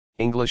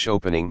English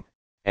opening,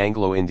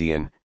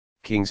 Anglo-Indian,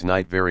 King's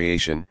Knight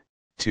variation,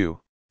 2,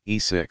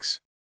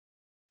 e6.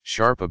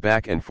 Sharp a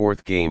back and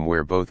forth game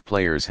where both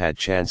players had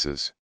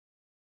chances.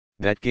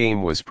 That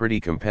game was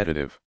pretty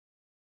competitive.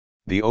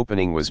 The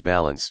opening was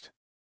balanced.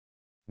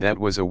 That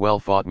was a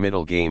well-fought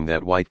middle game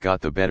that white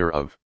got the better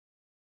of.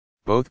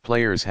 Both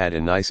players had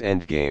a nice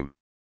endgame.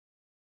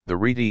 The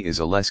reti is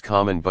a less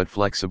common but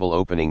flexible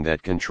opening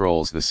that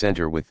controls the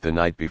center with the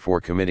knight before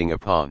committing a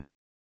pawn.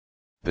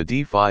 The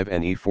d5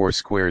 and e4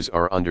 squares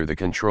are under the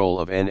control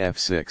of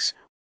nf6,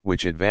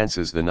 which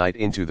advances the knight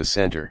into the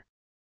center.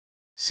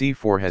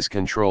 c4 has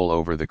control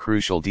over the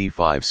crucial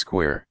d5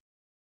 square.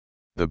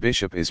 The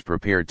bishop is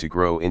prepared to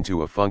grow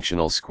into a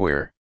functional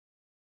square.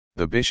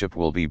 The bishop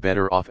will be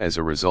better off as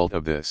a result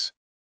of this.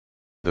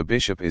 The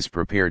bishop is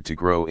prepared to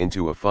grow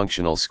into a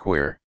functional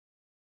square.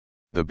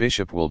 The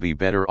bishop will be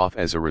better off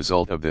as a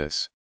result of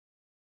this.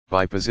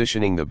 By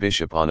positioning the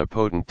bishop on a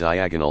potent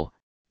diagonal,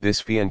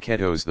 this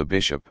fianchettos the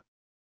bishop.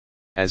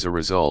 As a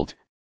result,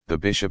 the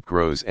bishop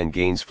grows and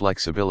gains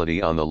flexibility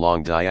on the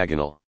long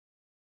diagonal.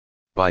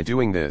 By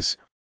doing this,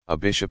 a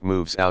bishop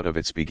moves out of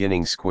its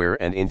beginning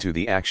square and into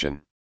the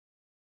action.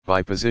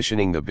 By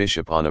positioning the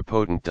bishop on a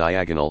potent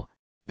diagonal,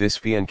 this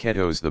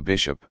fianchettos the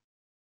bishop.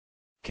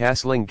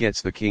 Castling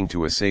gets the king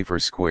to a safer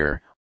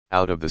square,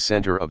 out of the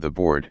center of the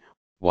board,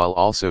 while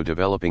also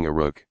developing a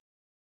rook.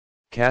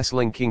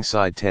 Castling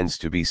kingside tends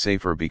to be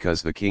safer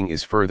because the king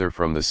is further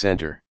from the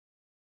center.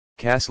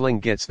 Castling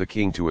gets the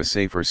king to a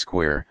safer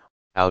square,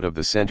 out of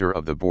the center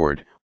of the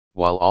board,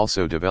 while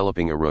also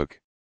developing a rook.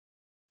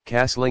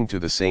 Castling to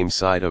the same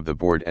side of the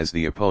board as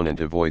the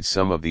opponent avoids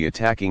some of the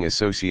attacking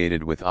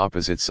associated with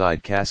opposite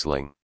side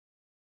castling.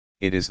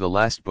 It is the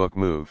last book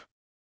move.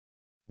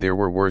 There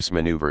were worse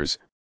maneuvers,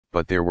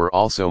 but there were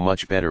also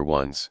much better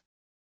ones.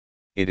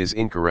 It is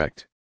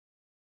incorrect.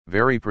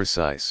 Very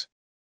precise.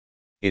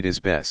 It is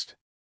best.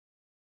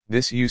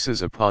 This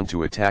uses a pawn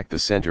to attack the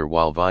center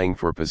while vying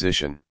for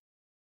position.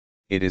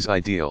 It is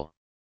ideal.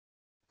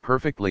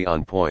 Perfectly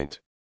on point.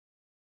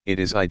 It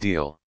is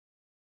ideal.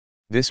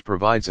 This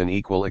provides an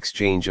equal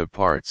exchange of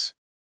parts.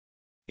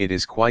 It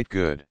is quite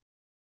good.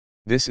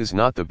 This is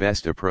not the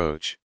best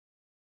approach.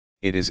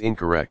 It is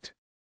incorrect.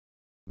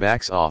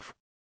 Backs off.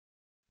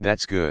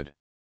 That's good.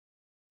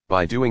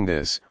 By doing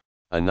this,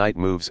 a knight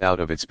moves out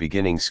of its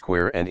beginning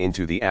square and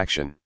into the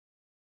action.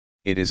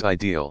 It is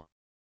ideal.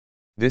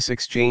 This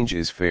exchange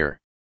is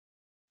fair.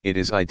 It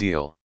is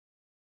ideal.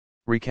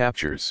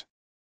 Recaptures.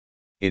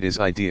 It is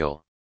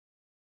ideal.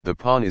 The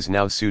pawn is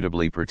now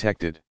suitably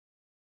protected.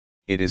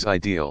 It is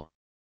ideal.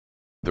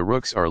 The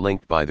rooks are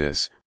linked by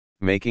this,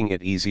 making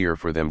it easier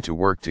for them to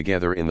work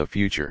together in the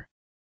future.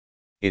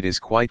 It is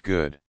quite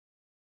good.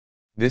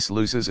 This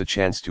loses a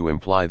chance to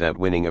imply that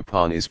winning a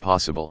pawn is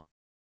possible.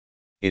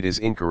 It is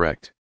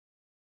incorrect.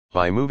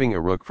 By moving a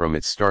rook from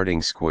its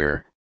starting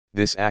square,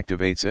 this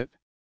activates it.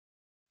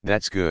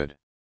 That's good.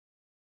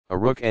 A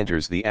rook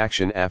enters the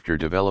action after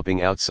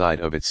developing outside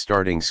of its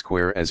starting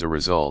square as a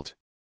result.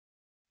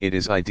 It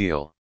is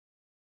ideal.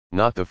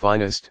 Not the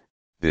finest,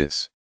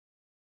 this.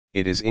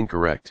 It is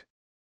incorrect.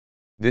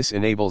 This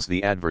enables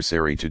the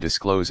adversary to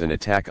disclose an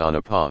attack on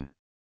a pawn.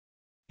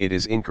 It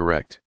is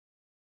incorrect.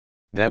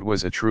 That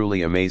was a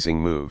truly amazing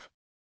move.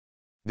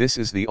 This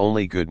is the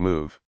only good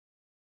move.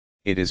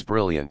 It is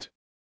brilliant.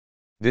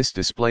 This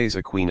displays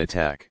a queen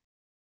attack.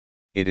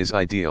 It is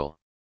ideal.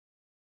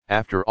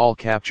 After all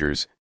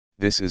captures,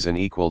 this is an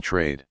equal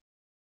trade.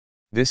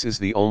 This is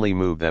the only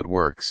move that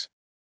works.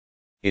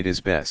 It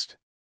is best.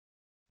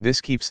 This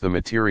keeps the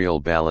material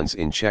balance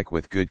in check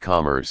with good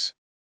commerce.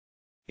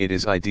 It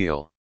is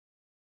ideal.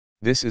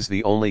 This is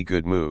the only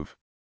good move.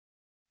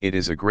 It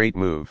is a great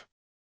move.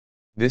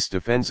 This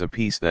defends a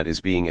piece that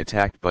is being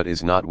attacked but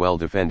is not well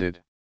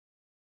defended.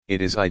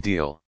 It is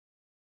ideal.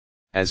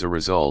 As a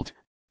result,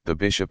 the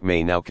bishop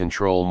may now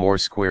control more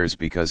squares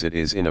because it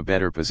is in a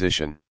better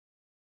position.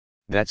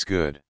 That's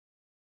good.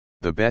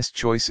 The best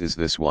choice is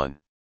this one.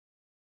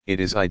 It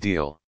is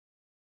ideal.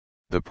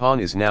 The pawn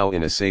is now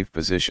in a safe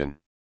position.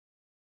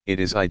 It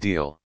is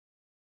ideal.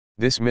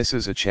 This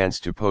misses a chance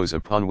to pose a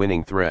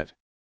pawn-winning threat.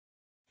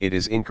 It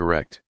is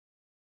incorrect.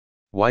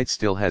 White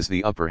still has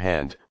the upper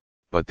hand,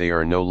 but they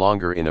are no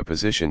longer in a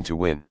position to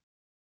win.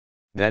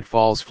 That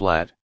falls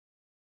flat.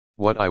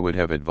 What I would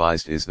have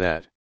advised is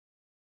that.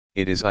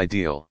 It is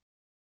ideal.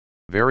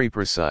 Very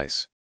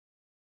precise.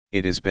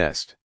 It is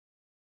best.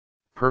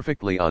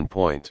 Perfectly on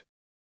point.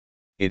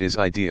 It is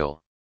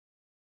ideal.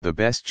 The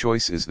best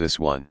choice is this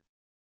one.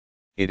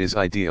 It is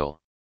ideal.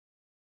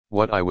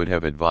 What I would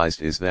have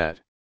advised is that.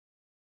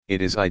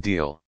 It is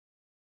ideal.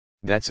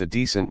 That's a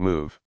decent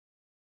move.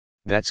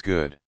 That's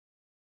good.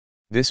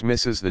 This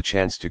misses the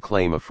chance to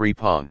claim a free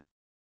pawn.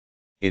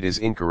 It is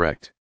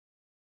incorrect.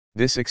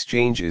 This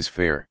exchange is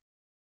fair.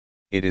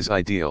 It is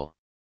ideal.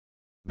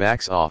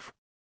 Backs off.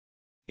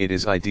 It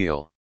is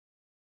ideal.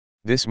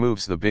 This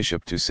moves the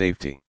bishop to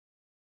safety.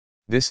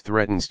 This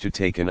threatens to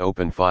take an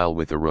open file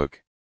with the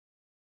rook.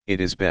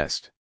 It is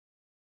best.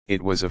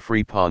 It was a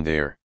free pawn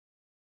there.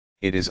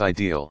 It is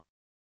ideal.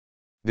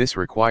 This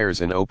requires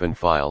an open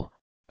file,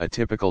 a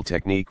typical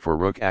technique for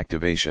rook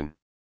activation.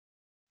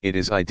 It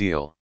is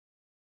ideal.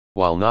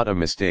 While not a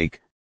mistake,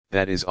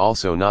 that is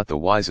also not the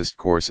wisest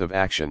course of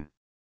action.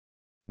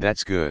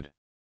 That's good.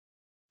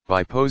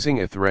 By posing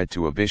a threat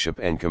to a bishop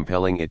and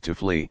compelling it to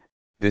flee,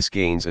 this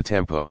gains a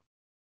tempo.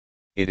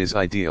 It is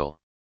ideal.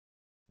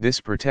 This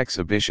protects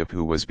a bishop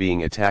who was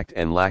being attacked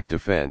and lacked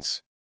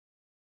defense.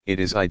 It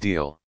is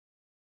ideal.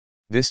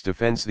 This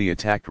defends the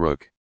attacked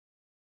rook.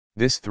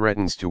 This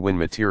threatens to win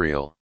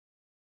material.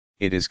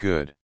 It is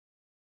good.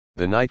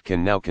 The knight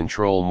can now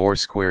control more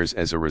squares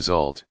as a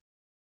result.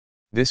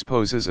 This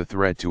poses a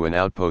threat to an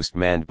outpost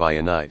manned by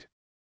a knight.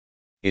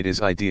 It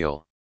is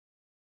ideal.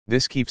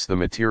 This keeps the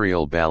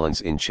material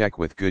balance in check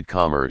with good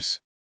commerce.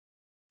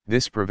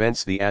 This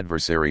prevents the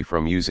adversary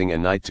from using a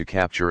knight to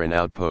capture an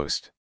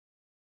outpost.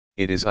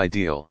 It is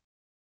ideal.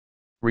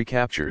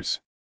 Recaptures.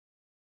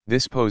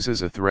 This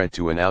poses a threat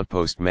to an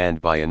outpost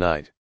manned by a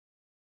knight.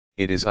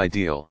 It is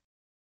ideal.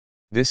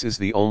 This is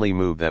the only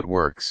move that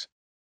works.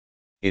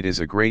 It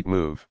is a great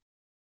move.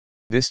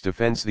 This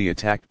defends the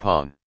attacked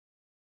pawn.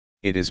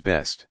 It is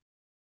best.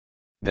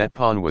 That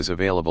pawn was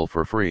available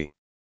for free.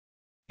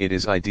 It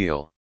is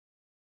ideal.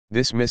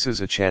 This misses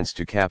a chance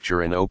to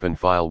capture an open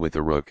file with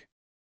the rook.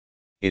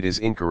 It is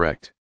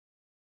incorrect.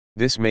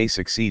 This may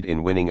succeed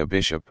in winning a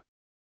bishop.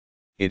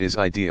 It is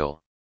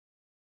ideal.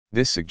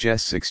 This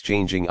suggests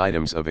exchanging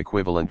items of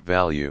equivalent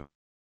value.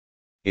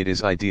 It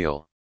is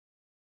ideal.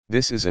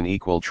 This is an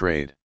equal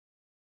trade.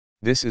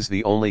 This is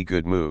the only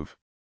good move.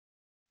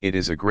 It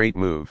is a great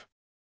move.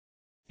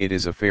 It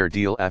is a fair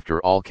deal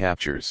after all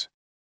captures.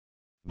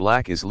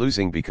 Black is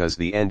losing because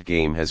the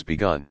endgame has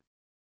begun.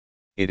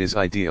 It is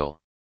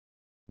ideal.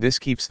 This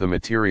keeps the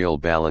material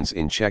balance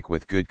in check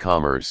with good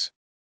commerce.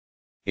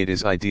 It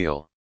is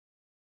ideal.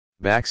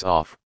 Backs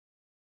off.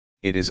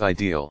 It is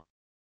ideal.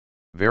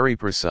 Very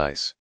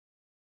precise.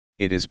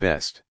 It is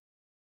best.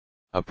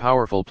 A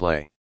powerful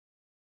play.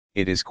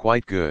 It is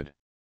quite good.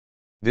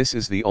 This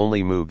is the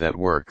only move that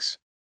works.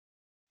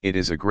 It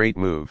is a great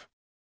move.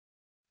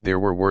 There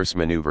were worse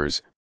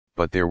maneuvers,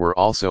 but there were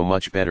also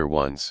much better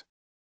ones.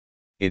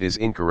 It is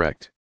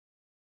incorrect.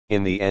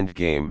 In the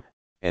endgame,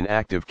 an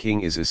active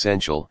king is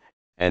essential,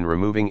 and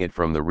removing it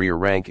from the rear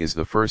rank is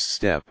the first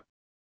step.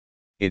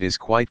 It is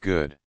quite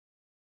good.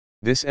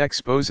 This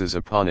exposes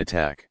a pawn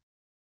attack.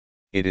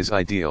 It is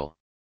ideal.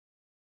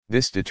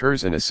 This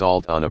deters an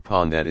assault on a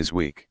pawn that is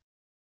weak.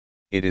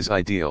 It is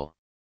ideal.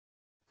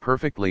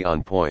 Perfectly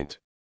on point.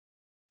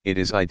 It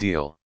is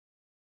ideal.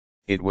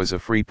 It was a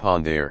free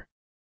pawn there.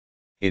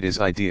 It is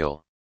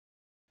ideal.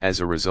 As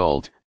a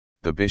result,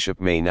 the bishop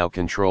may now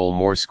control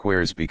more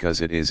squares because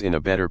it is in a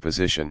better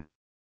position.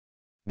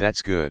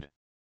 That's good.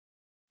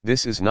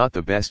 This is not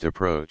the best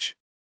approach.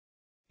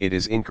 It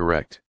is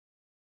incorrect.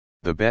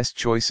 The best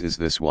choice is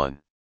this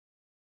one.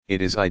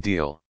 It is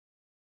ideal.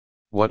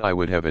 What I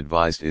would have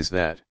advised is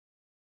that.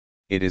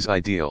 It is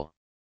ideal.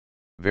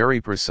 Very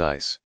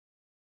precise.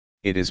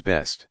 It is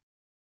best.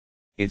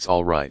 It's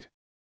alright.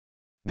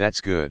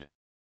 That's good.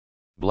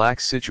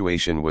 Black's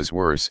situation was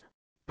worse,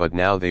 but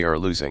now they are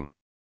losing.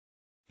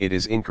 It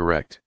is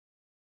incorrect.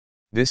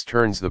 This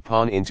turns the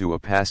pawn into a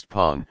passed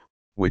pawn,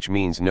 which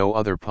means no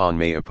other pawn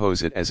may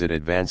oppose it as it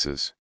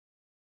advances.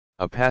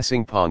 A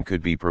passing pawn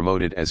could be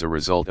promoted as a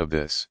result of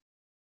this.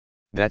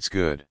 That's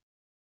good.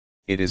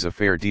 It is a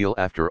fair deal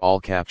after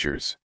all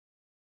captures.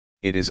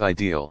 It is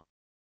ideal.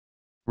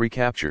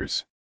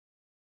 Recaptures.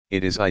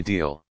 It is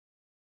ideal.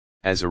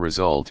 As a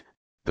result,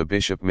 the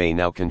bishop may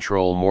now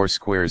control more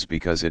squares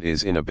because it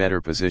is in a better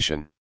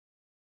position.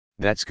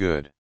 That's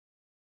good.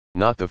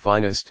 Not the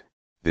finest,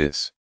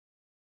 this.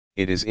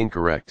 It is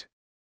incorrect.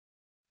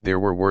 There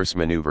were worse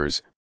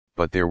maneuvers,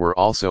 but there were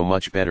also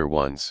much better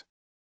ones.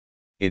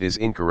 It is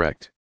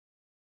incorrect.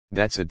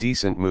 That's a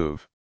decent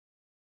move.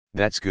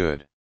 That's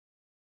good.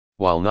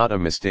 While not a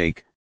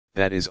mistake,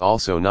 that is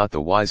also not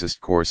the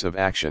wisest course of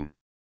action.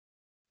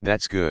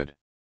 That's good.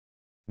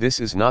 This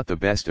is not the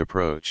best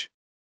approach.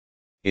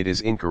 It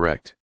is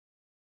incorrect.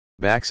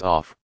 Backs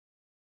off.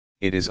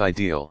 It is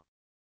ideal.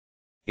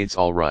 It's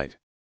alright.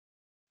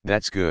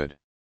 That's good.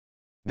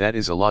 That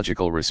is a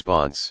logical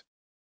response.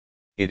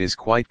 It is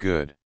quite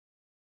good.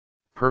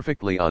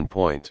 Perfectly on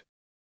point.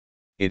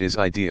 It is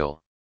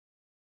ideal.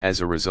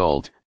 As a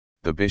result,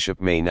 the bishop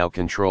may now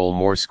control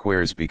more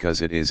squares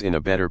because it is in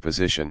a better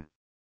position.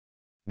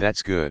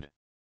 That's good.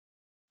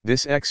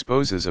 This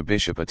exposes a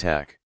bishop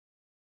attack.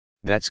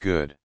 That's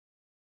good.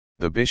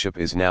 The bishop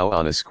is now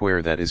on a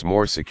square that is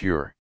more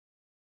secure.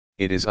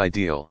 It is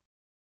ideal.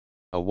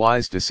 A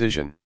wise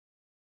decision.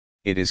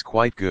 It is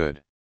quite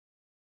good.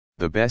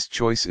 The best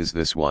choice is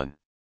this one.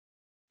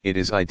 It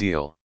is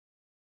ideal.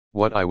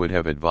 What I would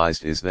have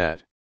advised is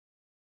that.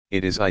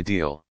 It is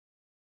ideal.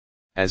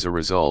 As a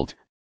result,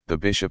 the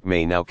bishop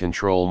may now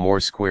control more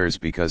squares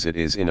because it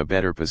is in a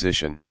better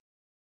position.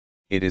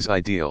 It is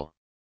ideal.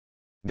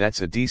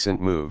 That's a decent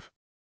move.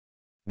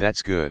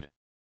 That's good.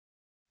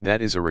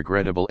 That is a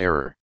regrettable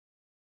error.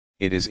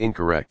 It is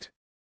incorrect.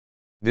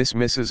 This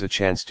misses a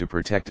chance to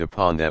protect a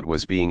pawn that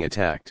was being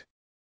attacked.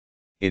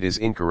 It is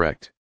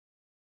incorrect.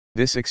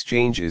 This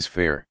exchange is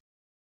fair.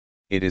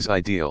 It is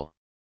ideal.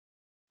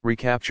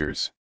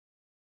 Recaptures.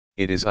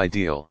 It is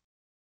ideal.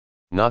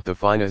 Not the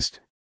finest,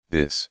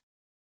 this.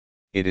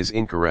 It is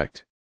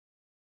incorrect.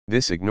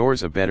 This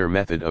ignores a better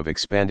method of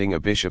expanding a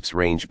bishop's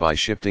range by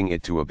shifting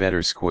it to a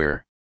better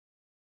square.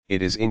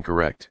 It is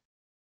incorrect.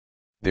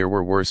 There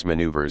were worse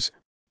maneuvers,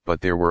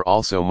 but there were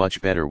also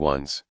much better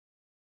ones.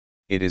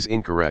 It is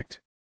incorrect.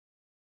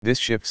 This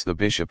shifts the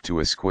bishop to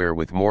a square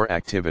with more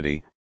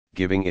activity,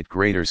 giving it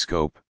greater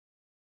scope.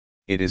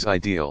 It is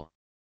ideal.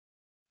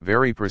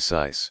 Very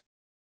precise.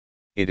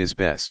 It is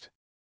best.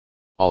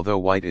 Although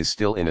white is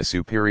still in a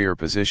superior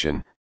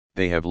position,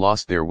 they have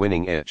lost their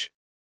winning edge.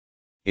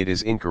 It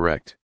is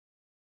incorrect.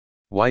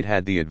 White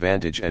had the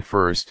advantage at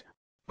first,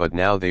 but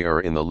now they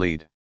are in the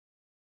lead.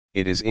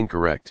 It is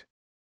incorrect.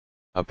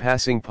 A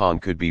passing pawn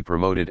could be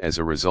promoted as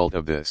a result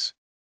of this.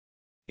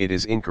 It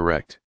is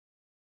incorrect.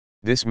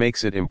 This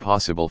makes it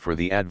impossible for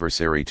the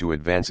adversary to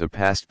advance a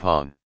passed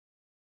pawn.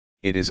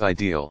 It is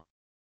ideal.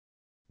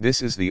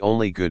 This is the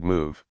only good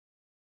move.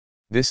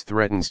 This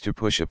threatens to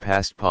push a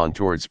passed pawn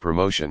towards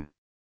promotion.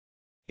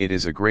 It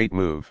is a great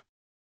move.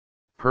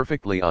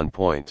 Perfectly on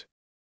point.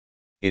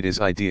 It is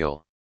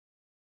ideal.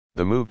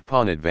 The moved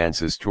pawn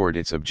advances toward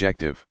its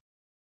objective.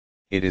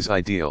 It is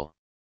ideal.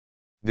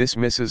 This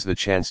misses the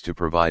chance to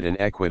provide an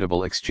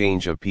equitable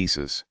exchange of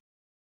pieces.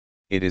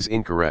 It is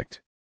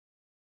incorrect.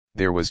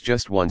 There was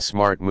just one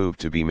smart move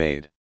to be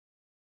made.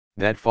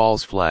 That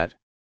falls flat.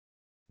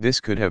 This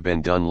could have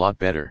been done lot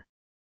better.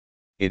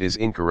 It is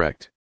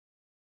incorrect.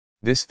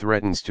 This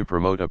threatens to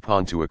promote a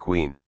pawn to a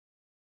queen.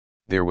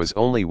 There was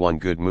only one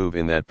good move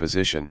in that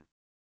position.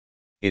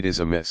 It is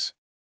a miss.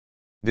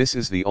 This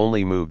is the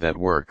only move that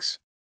works.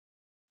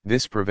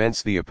 This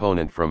prevents the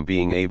opponent from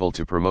being able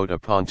to promote a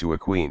pawn to a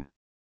queen.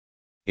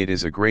 It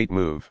is a great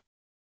move.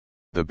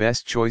 The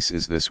best choice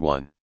is this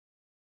one.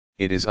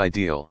 It is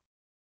ideal.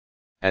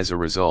 As a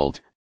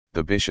result,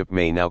 the bishop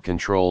may now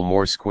control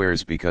more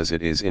squares because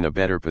it is in a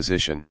better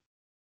position.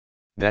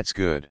 That's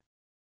good.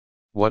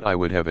 What I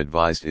would have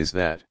advised is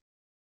that.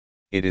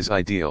 It is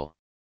ideal.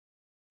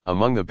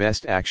 Among the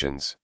best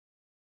actions.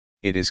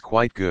 It is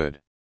quite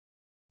good.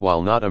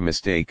 While not a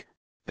mistake,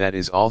 that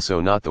is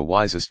also not the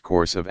wisest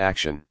course of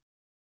action.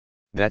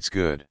 That's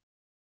good.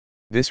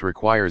 This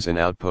requires an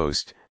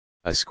outpost,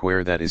 a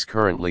square that is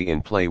currently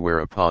in play where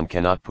a pawn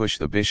cannot push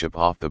the bishop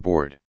off the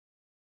board.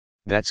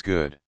 That's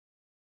good.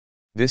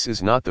 This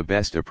is not the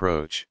best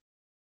approach.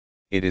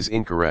 It is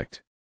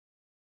incorrect.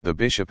 The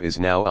bishop is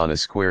now on a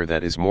square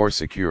that is more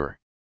secure.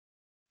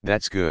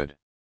 That's good.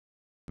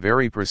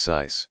 Very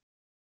precise.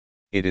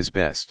 It is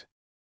best.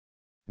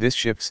 This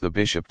shifts the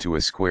bishop to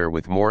a square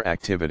with more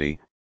activity,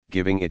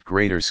 giving it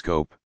greater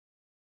scope.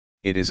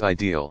 It is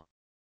ideal.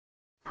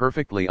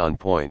 Perfectly on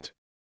point.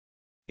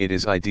 It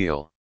is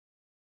ideal.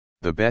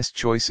 The best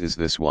choice is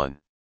this one.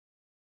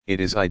 It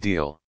is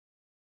ideal.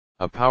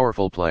 A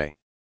powerful play.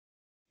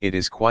 It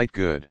is quite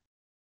good.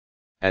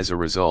 As a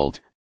result,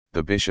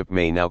 the bishop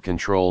may now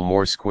control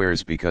more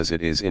squares because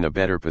it is in a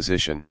better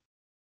position.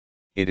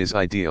 It is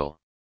ideal.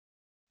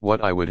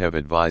 What I would have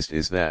advised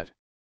is that.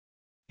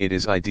 It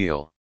is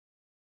ideal.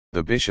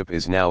 The bishop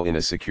is now in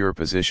a secure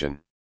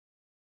position.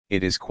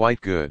 It is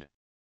quite good.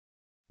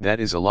 That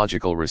is a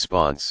logical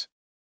response.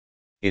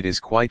 It is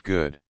quite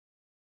good.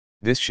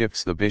 This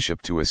shifts the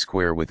bishop to a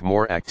square with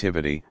more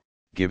activity,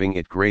 giving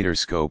it greater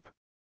scope.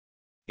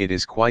 It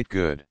is quite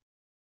good.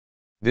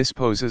 This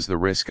poses the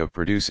risk of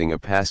producing a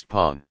passed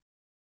pawn.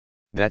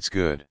 That's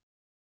good.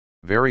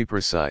 Very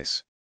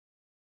precise.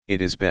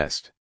 It is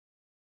best.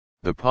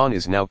 The pawn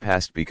is now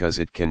passed because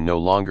it can no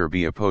longer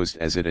be opposed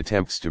as it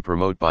attempts to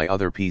promote by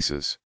other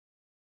pieces.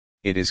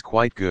 It is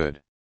quite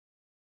good.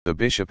 The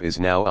bishop is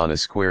now on a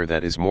square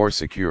that is more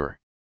secure.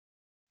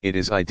 It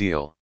is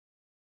ideal.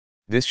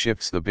 This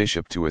shifts the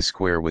bishop to a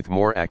square with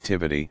more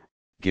activity,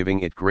 giving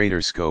it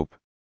greater scope.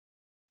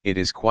 It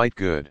is quite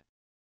good.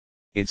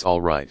 It's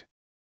all right.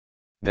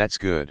 That's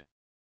good.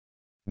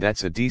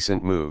 That's a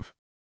decent move.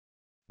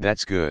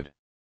 That's good.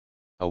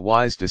 A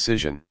wise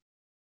decision.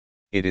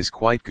 It is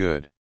quite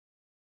good.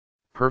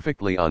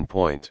 Perfectly on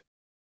point.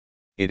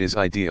 It is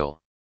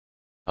ideal.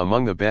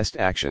 Among the best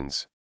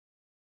actions.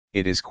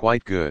 It is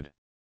quite good.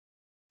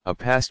 A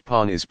passed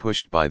pawn is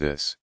pushed by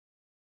this.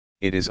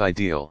 It is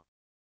ideal.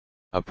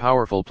 A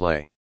powerful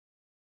play.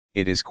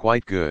 It is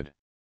quite good.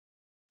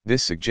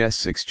 This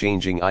suggests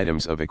exchanging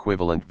items of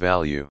equivalent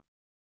value.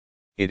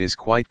 It is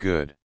quite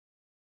good.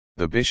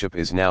 The bishop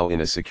is now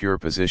in a secure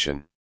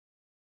position.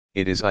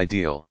 It is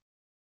ideal.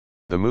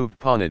 The moved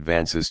pawn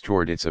advances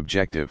toward its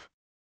objective.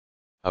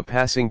 A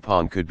passing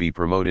pawn could be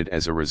promoted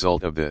as a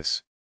result of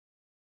this.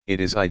 It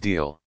is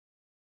ideal.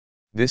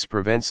 This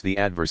prevents the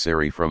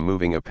adversary from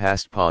moving a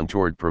passed pawn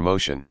toward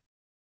promotion.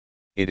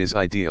 It is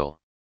ideal.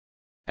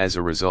 As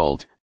a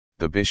result,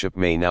 the bishop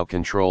may now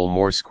control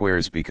more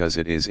squares because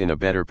it is in a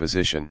better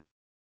position.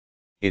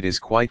 It is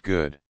quite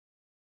good.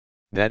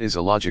 That is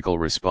a logical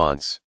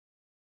response.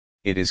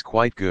 It is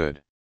quite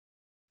good.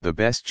 The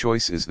best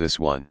choice is this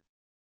one.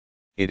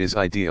 It is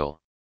ideal.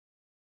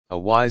 A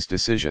wise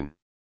decision.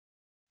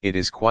 It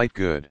is quite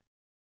good.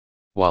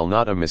 While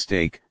not a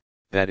mistake,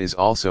 that is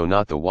also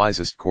not the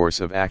wisest course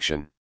of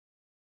action.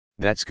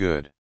 That's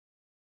good.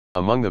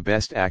 Among the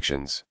best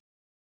actions.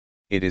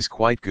 It is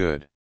quite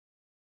good.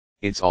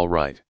 It's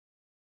alright.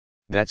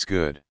 That's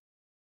good.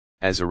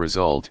 As a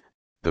result,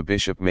 the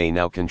bishop may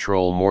now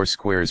control more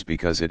squares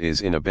because it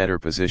is in a better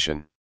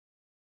position.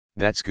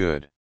 That's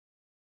good.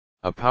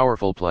 A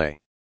powerful play.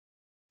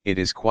 It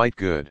is quite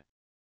good.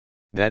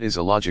 That is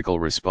a logical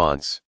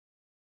response.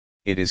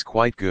 It is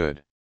quite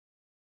good.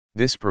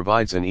 This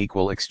provides an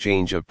equal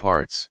exchange of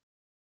parts.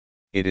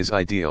 It is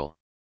ideal.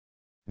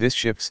 This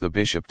shifts the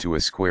bishop to a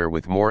square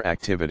with more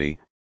activity,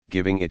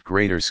 giving it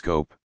greater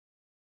scope.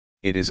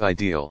 It is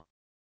ideal.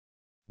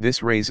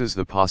 This raises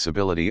the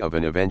possibility of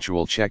an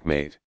eventual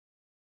checkmate.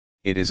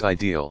 It is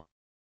ideal.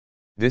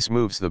 This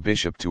moves the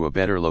bishop to a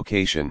better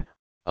location,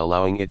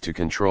 allowing it to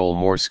control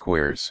more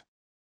squares.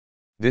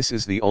 This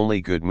is the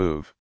only good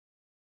move.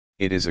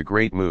 It is a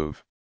great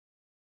move.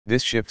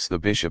 This shifts the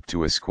bishop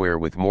to a square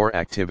with more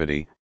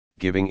activity,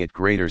 giving it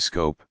greater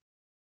scope.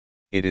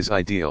 It is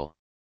ideal.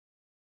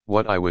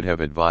 What I would have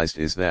advised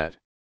is that.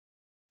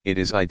 It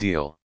is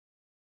ideal.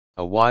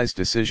 A wise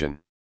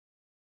decision.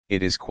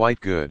 It is quite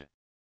good.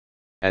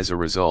 As a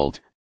result,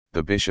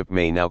 the bishop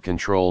may now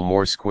control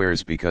more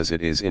squares because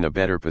it is in a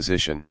better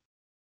position.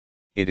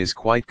 It is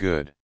quite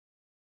good.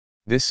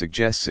 This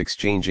suggests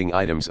exchanging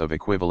items of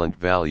equivalent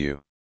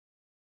value.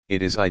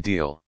 It is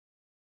ideal.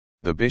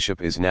 The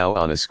bishop is now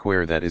on a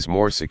square that is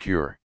more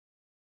secure.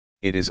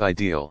 It is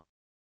ideal.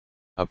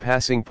 A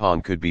passing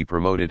pawn could be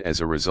promoted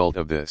as a result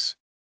of this.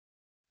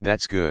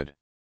 That's good.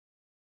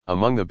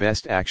 Among the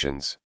best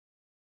actions.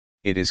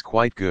 It is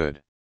quite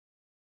good.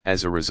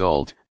 As a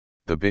result,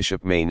 the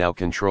bishop may now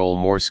control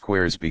more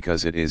squares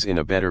because it is in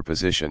a better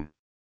position.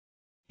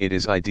 It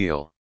is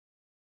ideal.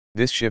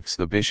 This shifts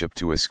the bishop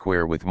to a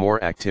square with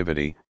more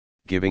activity,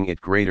 giving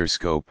it greater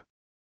scope.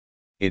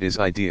 It is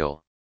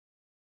ideal.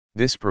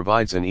 This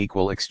provides an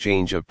equal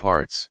exchange of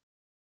parts.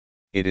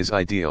 It is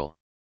ideal.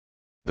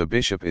 The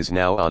bishop is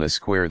now on a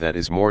square that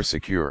is more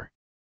secure.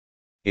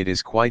 It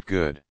is quite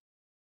good.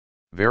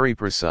 Very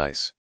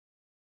precise.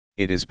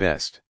 It is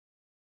best.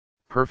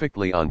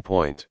 Perfectly on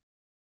point.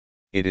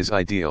 It is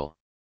ideal.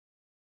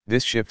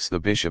 This shifts the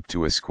bishop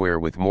to a square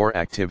with more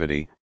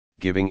activity,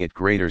 giving it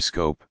greater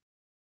scope.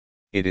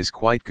 It is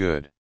quite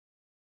good.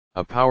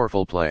 A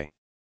powerful play.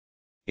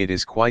 It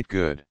is quite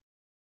good.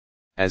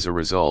 As a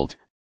result,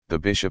 the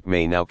bishop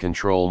may now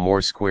control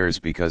more squares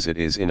because it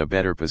is in a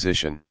better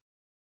position.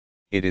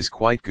 It is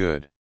quite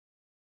good.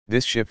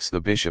 This shifts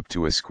the bishop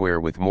to a square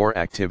with more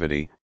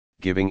activity,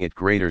 giving it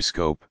greater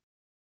scope.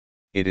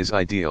 It is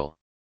ideal.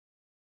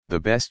 The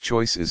best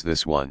choice is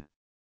this one.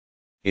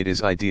 It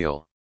is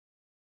ideal.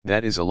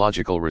 That is a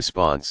logical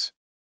response.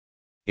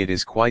 It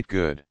is quite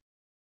good.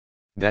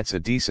 That's a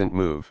decent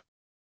move.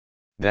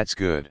 That's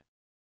good.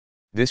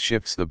 This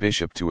shifts the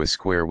bishop to a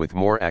square with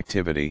more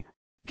activity,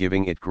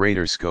 giving it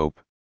greater scope.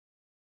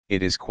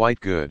 It is quite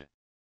good.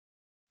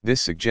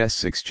 This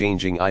suggests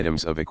exchanging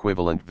items of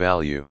equivalent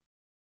value.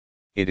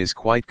 It is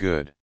quite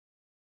good.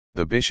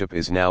 The bishop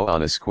is now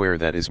on a square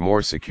that is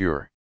more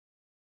secure.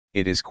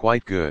 It is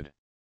quite good.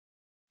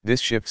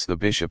 This shifts the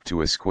bishop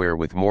to a square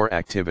with more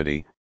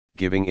activity,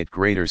 giving it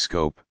greater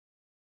scope.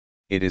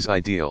 It is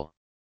ideal.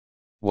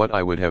 What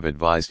I would have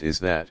advised is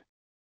that.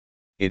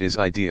 It is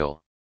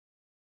ideal.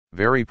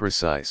 Very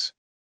precise.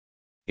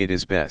 It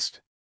is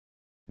best.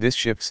 This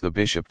shifts the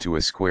bishop to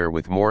a square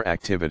with more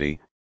activity,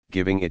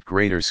 giving it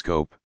greater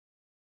scope.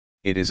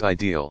 It is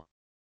ideal.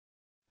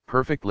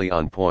 Perfectly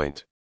on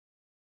point.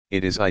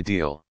 It is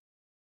ideal.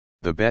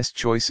 The best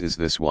choice is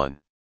this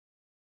one.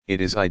 It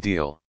is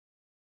ideal.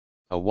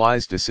 A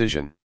wise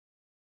decision.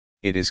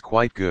 It is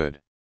quite good.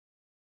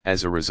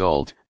 As a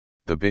result,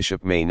 the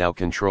bishop may now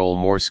control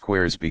more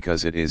squares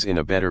because it is in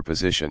a better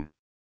position.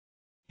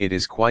 It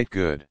is quite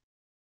good.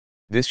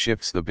 This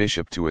shifts the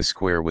bishop to a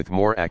square with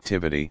more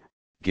activity,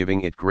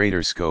 giving it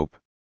greater scope.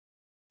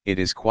 It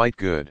is quite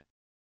good.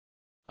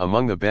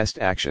 Among the best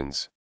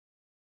actions.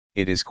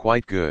 It is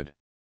quite good.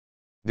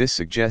 This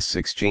suggests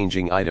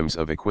exchanging items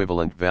of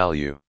equivalent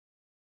value.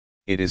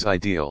 It is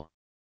ideal.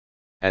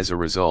 As a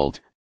result,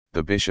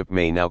 the bishop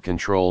may now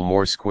control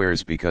more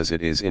squares because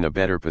it is in a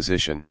better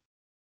position.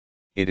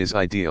 It is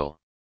ideal.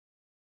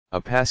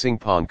 A passing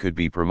pawn could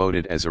be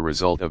promoted as a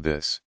result of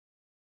this.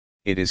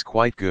 It is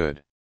quite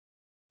good.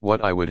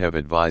 What I would have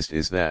advised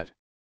is that.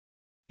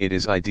 It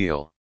is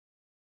ideal.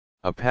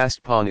 A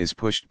passed pawn is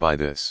pushed by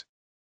this.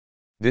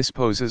 This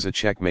poses a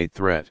checkmate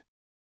threat.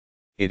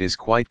 It is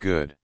quite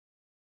good.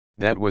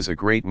 That was a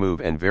great move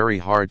and very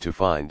hard to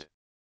find.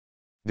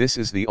 This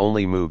is the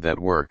only move that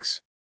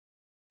works.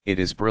 It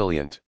is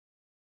brilliant.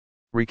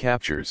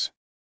 Recaptures.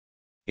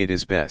 It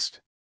is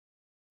best.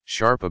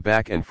 Sharp, a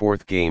back and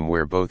forth game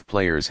where both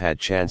players had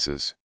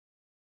chances.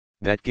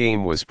 That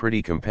game was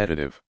pretty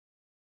competitive.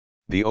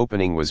 The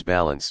opening was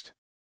balanced.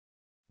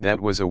 That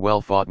was a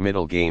well-fought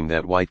middle game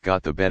that White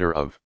got the better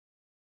of.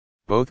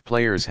 Both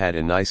players had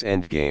a nice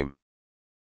endgame.